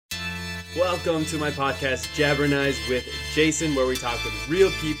Welcome to my podcast, Jabbernize with Jason, where we talk with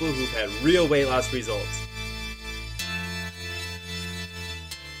real people who've had real weight loss results.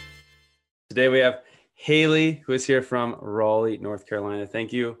 Today we have Haley, who is here from Raleigh, North Carolina.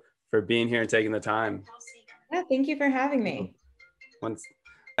 Thank you for being here and taking the time. Yeah, thank you for having me. Once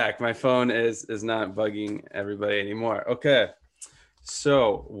back, my phone is not bugging everybody anymore. Okay,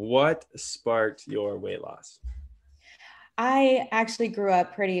 so what sparked your weight loss? I actually grew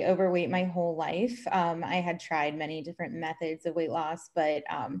up pretty overweight my whole life. I had tried many different methods of weight loss, but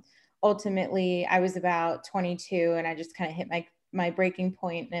ultimately I was about 22 and I just kind of hit my breaking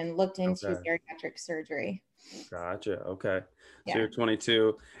point and looked into Okay. bariatric surgery. Gotcha. Okay. So Yeah, you're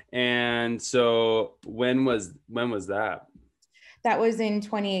 22. And so when was that? that was in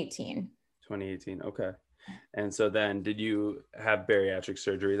 2018. 2018. Okay. And so then did you have bariatric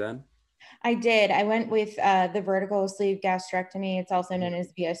surgery then? I did. I went with the vertical sleeve gastrectomy. It's also known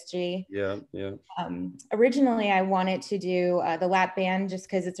as VSG. Yeah. Yeah. Originally, I wanted to do the lap band just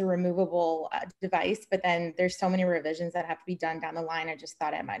because it's a removable device, but then there's so many revisions that have to be done down the line. I just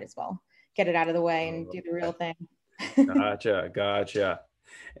thought I might as well get it out of the way and do the real thing. Gotcha.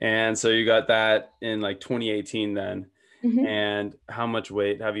 And so you got that in like 2018 then. Mhm. And how much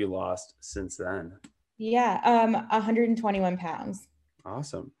weight have you lost since then? Yeah, 121 pounds.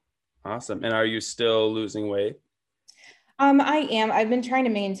 Awesome. Awesome. And are you still losing weight? I am. I've been trying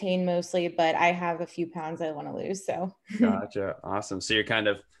to maintain mostly, but I have a few pounds I want to lose. So, Gotcha. Awesome. So you're kind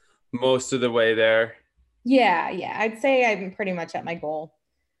of most of the way there. yeah, I'd say I'm pretty much at my goal.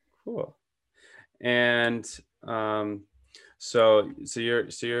 Cool. And so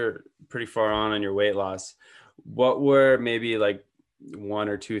you're pretty far on your weight loss. What were maybe like one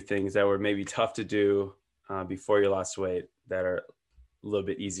or two things that were maybe tough to do before you lost weight that are a little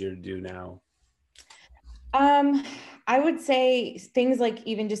bit easier to do now? Um, I would say things like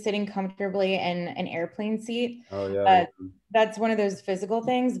even just sitting comfortably in an airplane seat. Oh yeah, Uh, yeah. that's one of those physical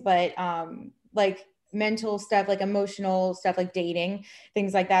things, but like mental stuff, like emotional stuff, like dating,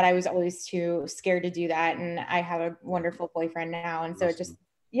 things like that. I was always too scared to do that. And I have a wonderful boyfriend now. And so Awesome.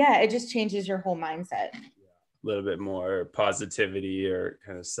 yeah, it just changes your whole mindset. A little bit more positivity or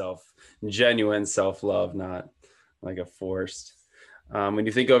kind of genuine self-love, not like a forced. When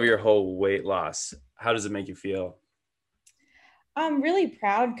you think over your whole weight loss, how does it make you feel? I'm really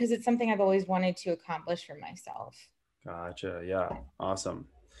proud because it's something I've always wanted to accomplish for myself. Gotcha. Yeah. Awesome.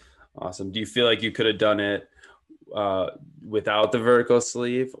 Awesome. Do you feel like you could have done it uh, without the vertical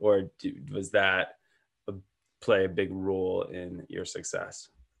sleeve, or was that a, play a big role in your success?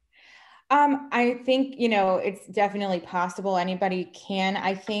 I think, it's definitely possible. Anybody can.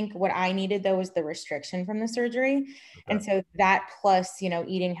 I think what I needed though was the restriction from the surgery. Okay. And so that plus,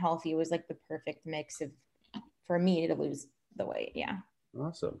 eating healthy was like the perfect mix of for me to lose the weight. Yeah.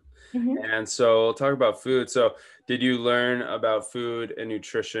 Awesome. Mhm. And so we'll talk about food. So did you learn about food and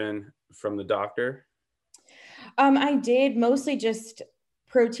nutrition from the doctor? I did mostly just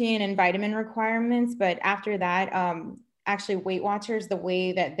protein and vitamin requirements, but after that, actually Weight Watchers, the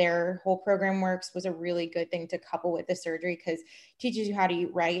way that their whole program works was a really good thing to couple with the surgery because it teaches you how to eat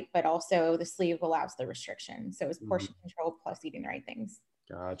right, but also the sleeve allows the restriction. So it's Mhm. portion control plus eating the right things.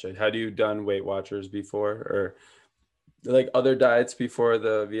 Gotcha. Had you done Weight Watchers before or like other diets before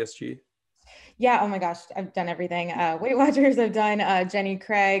the VSG? Yeah. Oh my gosh. I've done everything. Weight Watchers. I've done Jenny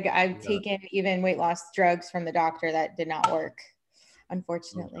Craig. I've Yeah. taken even weight loss drugs from the doctor that did not work, Oh,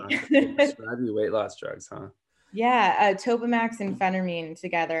 unfortunately. gotcha. They prescribe you weight loss drugs, huh? Yeah, Topamax and phentermine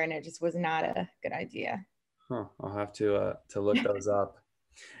together, and it just was not a good idea. Huh. I'll have to look those up.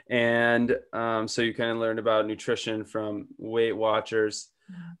 And so you kind of learned about nutrition from Weight Watchers.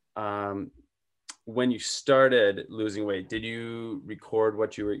 Um, when you started losing weight, did you record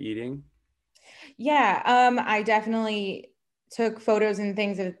what you were eating? Yeah, I definitely took photos and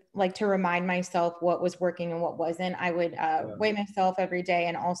things of like to remind myself what was working and what wasn't. I would Yeah. weigh myself every day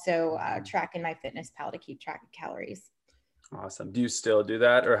and also Mhm. track in my fitness pal to keep track of calories. Awesome. Do you still do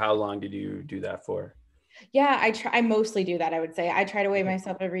that, or how long did you do that for? Yeah, I try. I mostly do that. I would say I try to weigh Okay.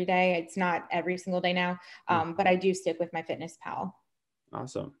 myself every day. It's not every single day now, but Mhm. I do stick with my fitness pal.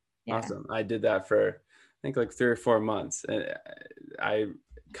 Awesome. Yeah. Awesome. I did that for, I think, like 3 or 4 months. And I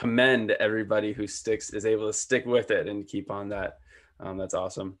commend everybody who is able to stick with it and keep on that. That's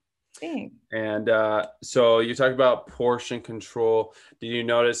awesome. Thanks. And so you talked about portion control. Did you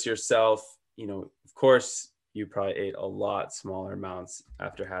notice yourself, of course, you probably ate a lot smaller amounts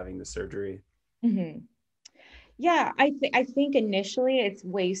after having the surgery. Mhm. Yeah, I think initially it's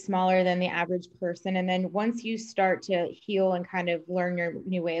way smaller than the average person. And then once you start to heal and kind of learn your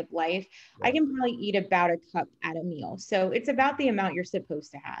new way of life, I Yeah. can probably eat about a cup at a meal. So it's about the amount you're supposed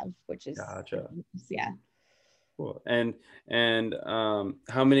to have, which is, Gotcha. yeah. Cool. And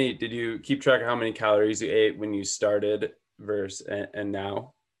how many did you keep track of how many calories you ate when you started versus and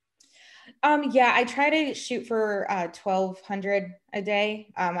now? Yeah, I try to shoot for 1200 a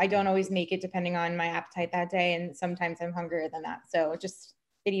day. I don't always make it depending on my appetite that day, and sometimes I'm hungrier than that. So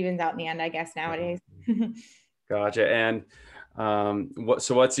it evens out in the end, I guess, nowadays. Gotcha. And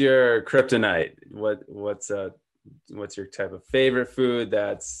what's your kryptonite? What's your type of favorite food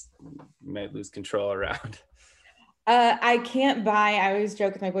that's you might lose control around? I can't buy. I always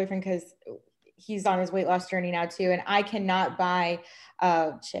joke with my boyfriend because he's on his weight loss journey now too, and I cannot buy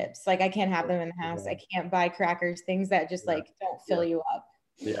chips. Like I can't have them in the house. I can't buy crackers, things that just Yeah. like don't Yeah. fill you up.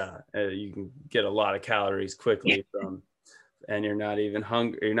 Yeah. You can get a lot of calories quickly from, and you're not even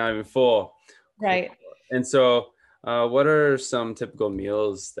hungry. You're not even full. Cool. Right. And so, what are some typical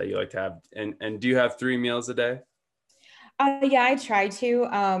meals that you like to have? And do you have 3 meals a day? Yeah, I try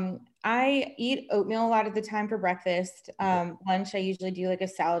to. I eat oatmeal a lot of the time for breakfast. Lunch, I usually do like a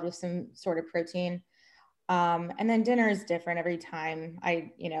salad with some sort of protein. And then dinner is different every time.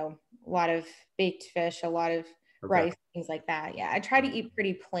 A lot of baked fish, a lot of Okay. rice, things like that. Yeah, I try to eat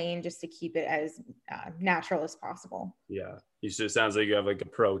pretty plain just to keep it as natural as possible. Yeah. It sounds like you have like a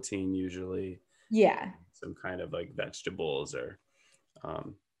protein usually, Yeah. some kind of like vegetables or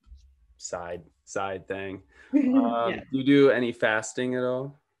um, side thing. Yeah. Do you do any fasting at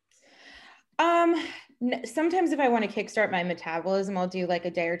all? Um, Sometimes if I want to kickstart my metabolism, I'll do like a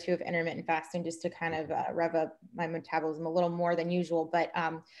day or two of intermittent fasting just to kind of rev up my metabolism a little more than usual. But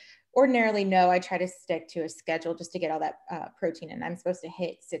ordinarily, no, I try to stick to a schedule just to get all that protein in. I'm supposed to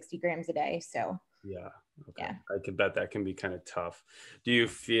hit 60 grams a day. So, Yeah. Okay. yeah. I could bet that can be kind of tough. Do you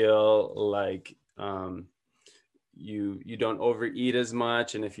feel like you don't overeat as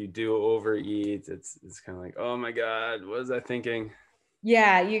much, and if you do overeat, it's kind of like, oh my God, what was I thinking?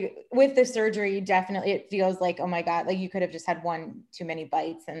 Yeah, you with the surgery, you definitely it feels like, oh my God, like you could have just had one too many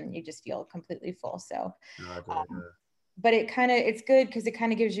bites and you just feel completely full. So, um, but it's good because it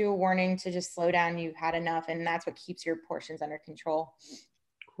kind of gives you a warning to just slow down. You've had enough, and that's what keeps your portions under control.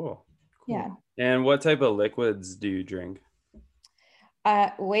 Cool. Cool. Yeah. And what type of liquids do you drink?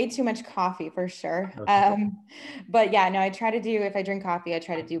 Way too much coffee for sure. Okay. But yeah, no, I try to do, if I drink coffee, I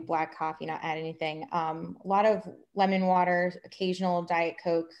try to do black coffee, not add anything. A lot of lemon water, occasional Diet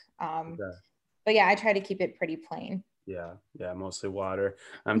Coke. Okay. But yeah, I try to keep it pretty plain. Yeah, yeah, mostly water.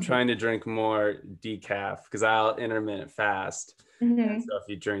 I'm Mhm. trying to drink more decaf because I'll intermittent fast. And Mhm. so if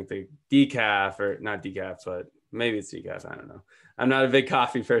you drink the decaf or not decaf, but maybe it's decaf, I don't know. I'm not a big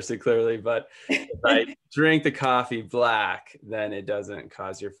coffee person, clearly, but if I drink the coffee black, then it doesn't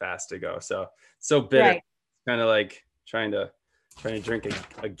cause your fast to go. So bitter. Right. It's kind of like trying to drink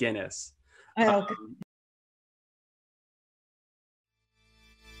a Guinness. Oh,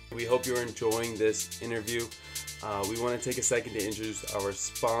 We hope you're enjoying this interview. We want to take a second to introduce our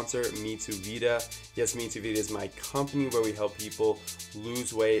sponsor, Me Too Vita. Yes, Me Too Vita is my company where we help people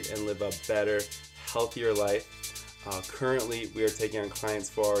lose weight and live a better, healthier life. Currently, we are taking on clients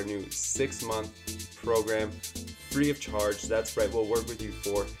for our new 6-month program, free of charge. That's right, we'll work with you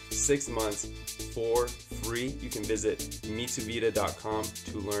for 6 months for free. You can visit metuvita.com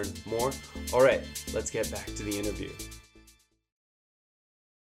to learn more. All right, let's get back to the interview.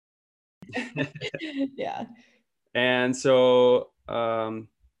 yeah. And so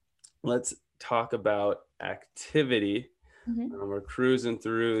let's talk about activity. Mhm. We're cruising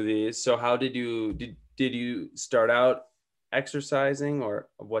through these. So how did you start out exercising, or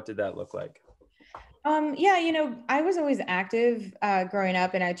what did that look like? Yeah, I was always active growing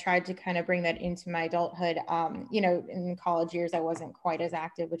up, and I tried to kind of bring that into my adulthood. In college years, I wasn't quite as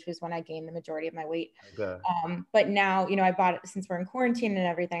active, which was when I gained the majority of my weight. Okay. But now, I bought it since we're in quarantine and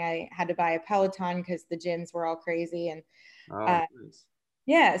everything. I had to buy a Peloton because the gyms were all crazy, and Oh, uh, nice.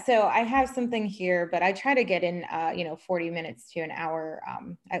 yeah, so I have something here, but I try to get in, 40 minutes to an hour,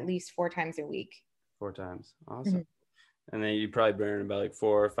 at least 4 times a week. 4 times. Awesome. Mhm. And then you probably burn about like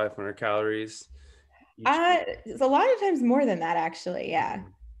 400 or 500 calories each. It's a lot of times more than that, actually. Yeah.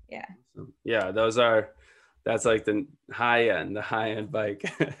 Yeah. Awesome. Yeah, that's like the high end bike.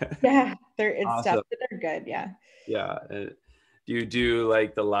 Yeah. It's tough, Awesome. but they're good. Yeah. Yeah. Do you do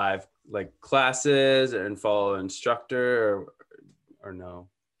like the live like classes and follow an instructor or no?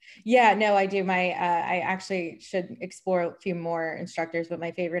 Yeah. No, I do. I actually should explore a few more instructors, but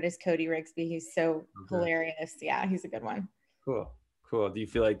my favorite is Cody Rigsby. He's so Okay. hilarious. Yeah. He's a good one. Cool. Cool. Do you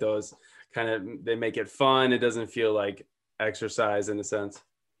feel like those kind of, they make it fun? It doesn't feel like exercise in a sense.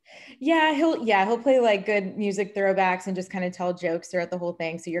 Yeah, he'll play like good music throwbacks and just kind of tell jokes throughout the whole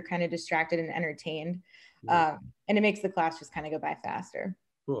thing. So you're kind of distracted and entertained. Yeah. And it makes the class just kind of go by faster.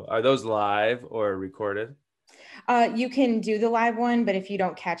 Cool. Are those live or recorded? You can do the live one, but if you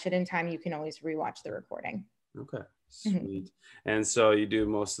don't catch it in time, you can always rewatch the recording. Okay, Mhm. sweet. And so you do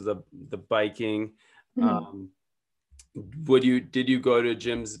most of the biking. Mhm. Um, did you go to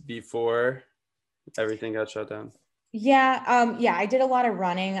gyms before everything got shut down? Yeah, I did a lot of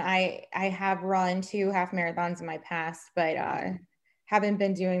running. I have run 2 half marathons in my past, but haven't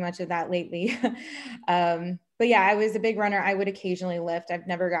been doing much of that lately. But yeah, I was a big runner. I would occasionally lift. I've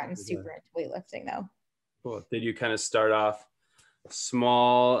never gotten Okay, super into weightlifting though. cool. Did you kind of start off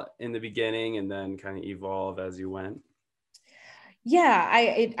small in the beginning and then kind of evolve as you went? Yeah,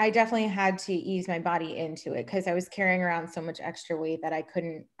 I definitely had to ease my body into it because I was carrying around so much extra weight that I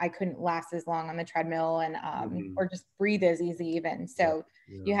couldn't last as long on the treadmill and Hmm. or just breathe as easy even. Yeah, So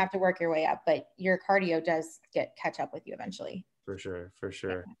yeah, you have to work your way up, but your cardio does get catch up with you eventually. for sure, for Yeah.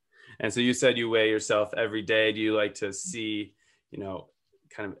 sure. And so you said you weigh yourself every day. Do you like to see, you know,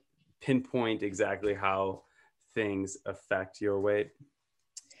 kind of pinpoint exactly how things affect your weight?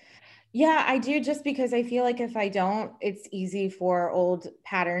 Yeah, I do just because I feel like if I don't, it's easy for old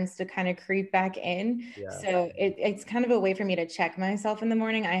patterns to kind of creep back in. Yeah. So it's kind of a way for me to check myself in the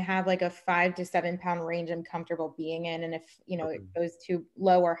morning. I have like a 5 to 7 pound range I'm comfortable being in. And if, it Okay. goes too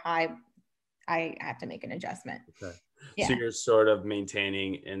low or high, I have to make an adjustment. Okay. So Yeah. you're sort of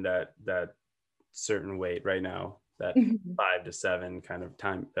maintaining in that certain weight right now, that Mhm. 5 to 7 kind of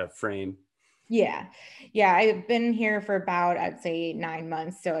time frame. Yeah. Yeah. I've been here for about, I'd say 9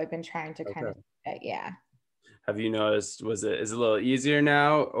 months. So I've been trying to kind Okay. of, yeah. Have you noticed, is it a little easier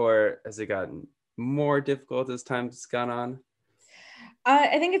now, or has it gotten more difficult as time's gone on?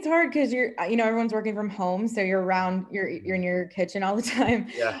 I think it's hard because everyone's working from home, so you're around, you're in your kitchen all the time.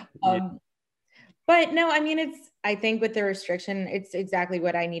 Yeah. Yeah. Um, but no, I mean, I think with the restriction, it's exactly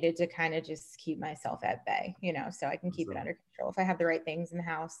what I needed to kind of just keep myself at bay, so I can keep it Awesome. under control if I have the right things in the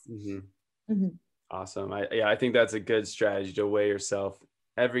house. Mhm. Mhm. Awesome. I think that's a good strategy to weigh yourself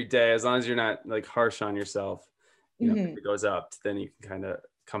every day, as long as you're not like harsh on yourself. If Mhm. it goes up, then you can kind of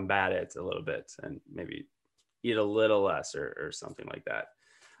combat it a little bit and maybe eat a little less or something like that.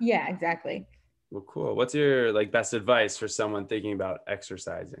 Yeah, exactly. Well, cool. What's your like best advice for someone thinking about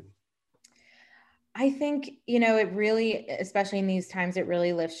exercising? I think, it really, especially in these times, it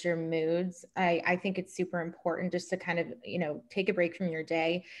really lifts your moods. I think it's super important just to kind of, take a break from your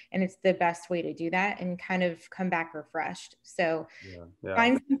day. And it's the best way to do that and kind of come back refreshed. So Yeah. Yeah.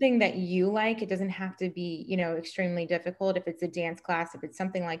 find something that you like. It doesn't have to be, extremely difficult. If it's a dance class, if it's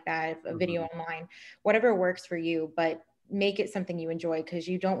something like that, if a video Mhm. online, whatever works for you, but make it something you enjoy because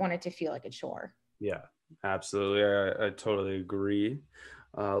you don't want it to feel like a chore. Yeah, absolutely. I totally agree.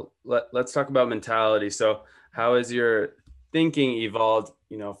 Let's talk about mentality. So, how has your thinking evolved,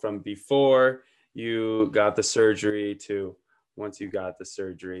 from before you got the surgery to once you got the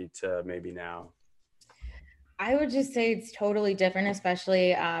surgery to maybe now? I would just say it's totally different,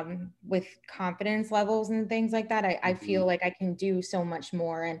 especially with confidence levels and things like that. I Mhm. feel like I can do so much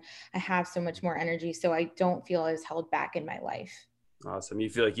more and I have so much more energy. So I don't feel as held back in my life. Awesome. You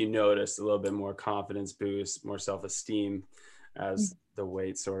feel like you noticed a little bit more confidence boost, more self-esteem as the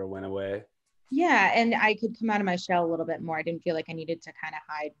weight sort of went away. Yeah. And I could come out of my shell a little bit more. I didn't feel like I needed to kind of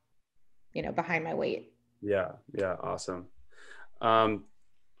hide, behind my weight. Yeah, yeah, awesome. Um,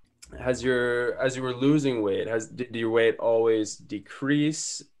 as you were losing weight, did your weight always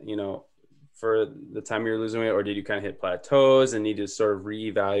decrease, for the time you were losing weight, or did you kind of hit plateaus and need to sort of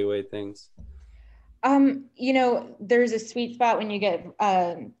reevaluate things? There's a sweet spot when you get,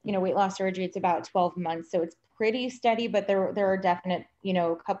 weight loss surgery. It's about 12 months. So it's pretty steady, but there are definite,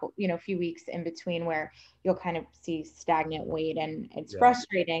 couple, few weeks in between where you'll kind of see stagnant weight and it's Yeah,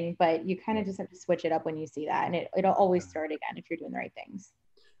 frustrating, but you kind yeah. of just have to switch it up when you see that. And it'll always start again if you're doing the right things.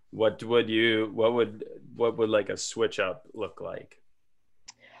 What would like a switch up look like?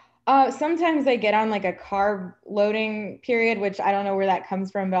 Sometimes I get on like a carb loading period, which I don't know where that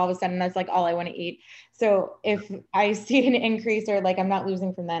comes from, but all of a sudden that's like all I want to eat. So if I see an increase or like I'm not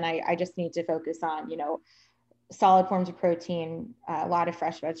losing from then, I just need to focus on, solid forms of protein, a lot of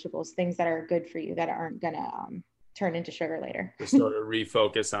fresh vegetables, things that are good for you that aren't going to turn into sugar later. Just sort of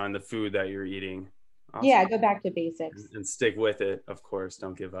refocus on the food that you're eating. Yeah, Awesome. go back to basics. And stick with it, of course.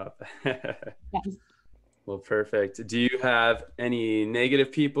 Don't give up. Yes. Well, perfect. Do you have any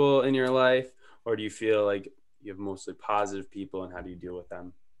negative people in your life, or do you feel like you have mostly positive people, and how do you deal with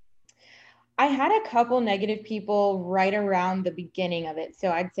them? I had a couple negative people right around the beginning of it. So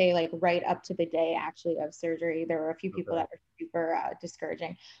I'd say like right up to the day actually of surgery, there were a few people Okay. that were super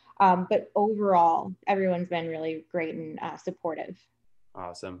discouraging. But overall, everyone's been really great and supportive.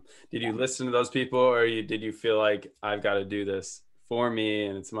 Awesome. Did you Yeah. listen to those people, or did you feel like I've got to do this for me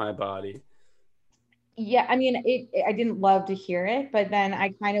and it's my body? Yeah, I mean, I didn't love to hear it, but then I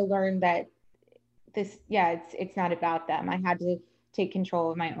kind of learned that it's not about them. I had to take control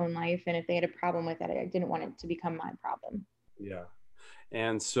of my own life, and if they had a problem with it, I didn't want it to become my problem. Yeah.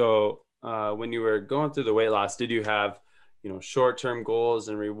 And so when you were going through the weight loss, did you have, short-term goals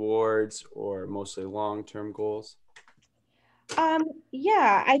and rewards, or mostly long-term goals?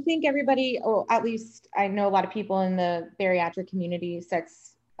 Yeah, I think everybody, or at least I know a lot of people in the bariatric community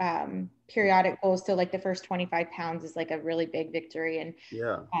sets periodic goals. So like the first 25 pounds is like a really big victory, and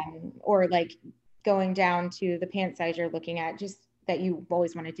Yeah. or like going down to the pant size you're looking at, just that you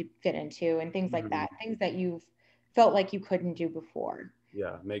always wanted to fit into, and things like Mhm. that, things that you've felt like you couldn't do before.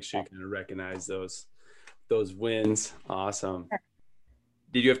 Yeah. Make sure you kind of recognize those wins. Awesome.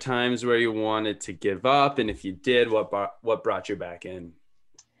 Did you have times where you wanted to give up? And if you did, what brought you back in?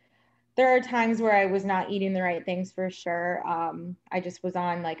 There are times where I was not eating the right things for sure. I just was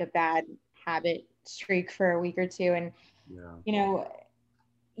on like a bad habit streak for a week or two. And, Yeah. you know,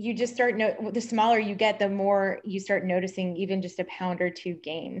 you just start, the smaller you get, the more you start noticing even just a pound or two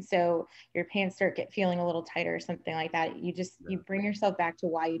gain. So your pants feeling a little tighter or something like that. You Yeah. bring yourself back to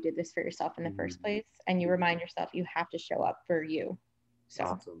why you did this for yourself in the first Mhm. place. And you remind yourself you have to show up for you. So.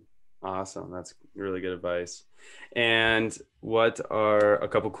 Awesome. Awesome. That's really good advice. And what are a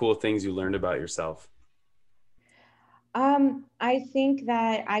couple cool things you learned about yourself? I think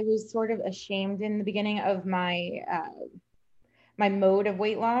that I was sort of ashamed in the beginning of my mode of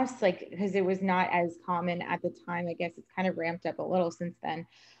weight loss, like because it was not as common at the time. I guess it's kind of ramped up a little since then.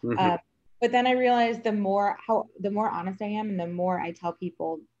 Mhm. Um, but then I realized the more honest I am, and the more I tell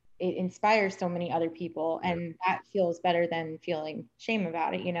people, it inspires so many other people, Yeah. and that feels better than feeling shame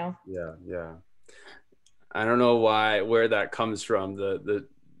about it. Yeah. Yeah. I don't know where that comes from, the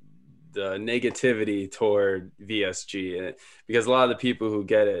negativity toward VSG, because a lot of the people who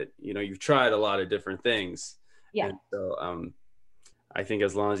get it, you've tried a lot of different things. Yeah. And so I think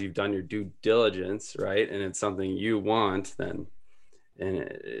as long as you've done your due diligence, right, and it's something you want, then, and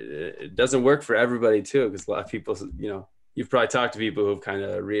it doesn't work for everybody too, because a lot of people, you've probably talked to people who've kind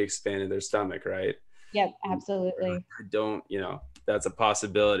of re-expanded their stomach, right? Yep. And they're like, Absolutely. I don't, that's a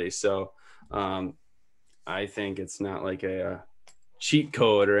possibility. So um, I think it's not like a cheat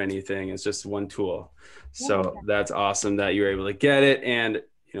code or anything. It's just one tool. Yeah. So that's awesome that you're able to get it and,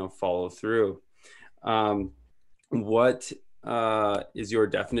 follow through. What is your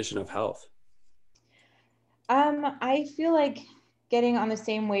definition of health? I feel like getting on the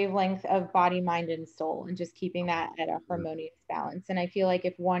same wavelength of body, mind, and soul, and just keeping that at a harmonious balance. And I feel like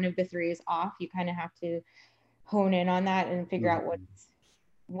if one of the three is off, you kind of have to hone in on that and figure out Mhm.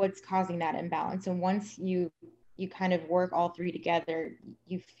 what's causing that imbalance. And once you kind of work all three together,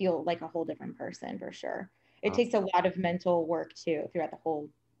 you feel like a whole different person for sure. It takes a Awesome. lot of mental work too throughout the whole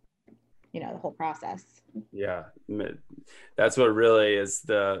process. Yeah, that's what really is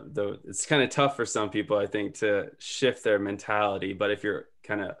the. It's kind of tough for some people, I think, to shift their mentality. But if you're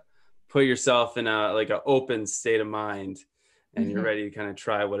kind of put yourself in a like an open state of mind, and you're Mhm. ready to kind of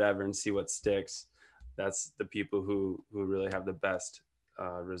try whatever and see what sticks, that's the people who really have the best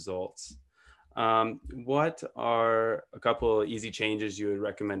results. What are a couple of easy changes you would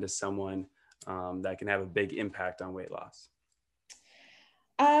recommend to someone that can have a big impact on weight loss?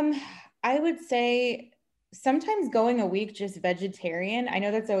 Um, I would say sometimes going a week just vegetarian. I know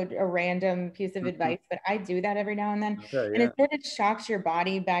that's a random piece of Mhm. advice, but I do that every now and then. Okay, And yeah. it sort of shocks your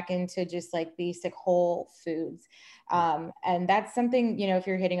body back into just like basic whole foods. And that's something, if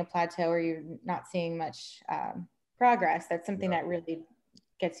you're hitting a plateau or you're not seeing much progress, that's something Yeah. that really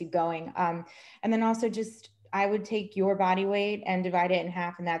gets you going. And then also just I would take your body weight and divide it in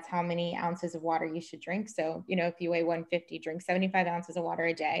half, and that's how many ounces of water you should drink. So, if you weigh 150, drink 75 ounces of water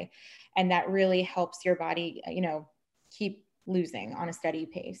a day, and that really helps your body, keep losing on a steady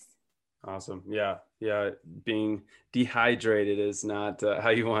pace. Awesome. Yeah. Yeah. Being dehydrated is not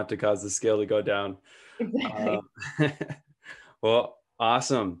how you want to cause the scale to go down. Exactly. Um, well,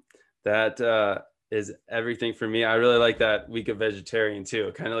 awesome. That is everything for me. I really like that week of vegetarian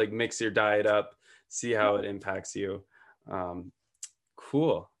too. Kind of like mix your diet up, see how it impacts you. Um,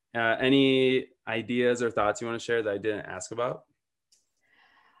 cool. Any ideas or thoughts you want to share that I didn't ask about?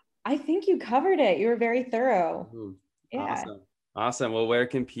 I think you covered it. You were very thorough. Mhm. Yeah. Awesome. Awesome. Well, where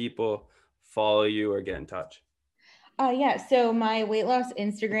can people follow you or get in touch? Yeah, so my weight loss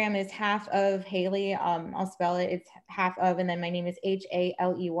Instagram is half of Haley. I'll spell it. It's half of, and then my name is Haley,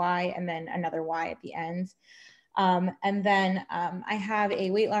 and then another Y at the end. And then I have a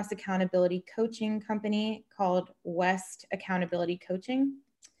weight loss accountability coaching company called West Accountability Coaching.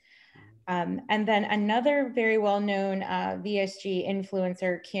 And then another very well-known VSG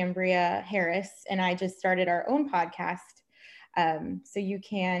influencer, Cambria Harris, and I just started our own podcast. So you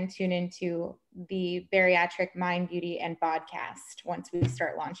can tune into the Bariatric Mind, Beauty, and Bodcast once we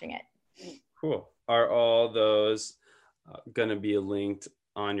start launching it. Cool. Are all those going to be linked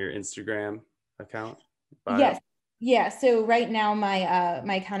on your Instagram account? Yes. Yeah. So right now my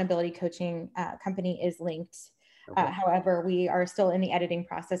my accountability coaching company is linked. Okay. However, we are still in the editing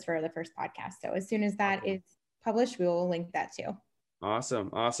process for the first podcast. So as soon as that is published, we will link that too. Awesome.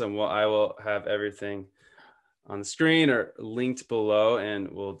 Awesome. Well, I will have everything on the screen or linked below,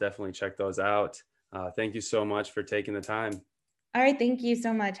 and we'll definitely check those out. Thank you so much for taking the time. All right. Thank you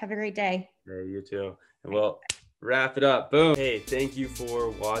so much. Have a great day. Hey, you too. And we'll wrap it up. Boom. Hey, thank you for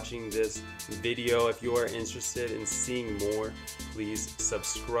watching this video. If you are interested in seeing more, please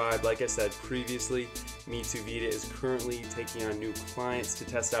subscribe. Like I said previously, Me2Vita is currently taking on new clients to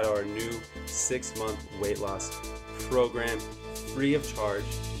test out our new 6-month weight loss program free of charge.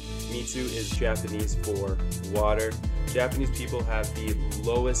 Mitsu is Japanese for water. Japanese people have the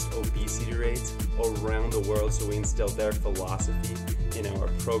lowest obesity rates around the world, so we instill their philosophy in our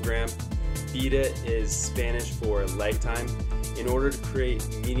program. Vita is Spanish for lifetime. In order to create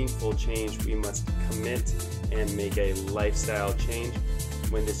meaningful change, we must commit and make a lifestyle change.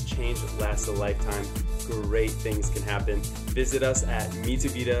 When this change lasts a lifetime, great things can happen. Visit us at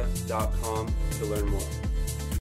mituvita.com to learn more.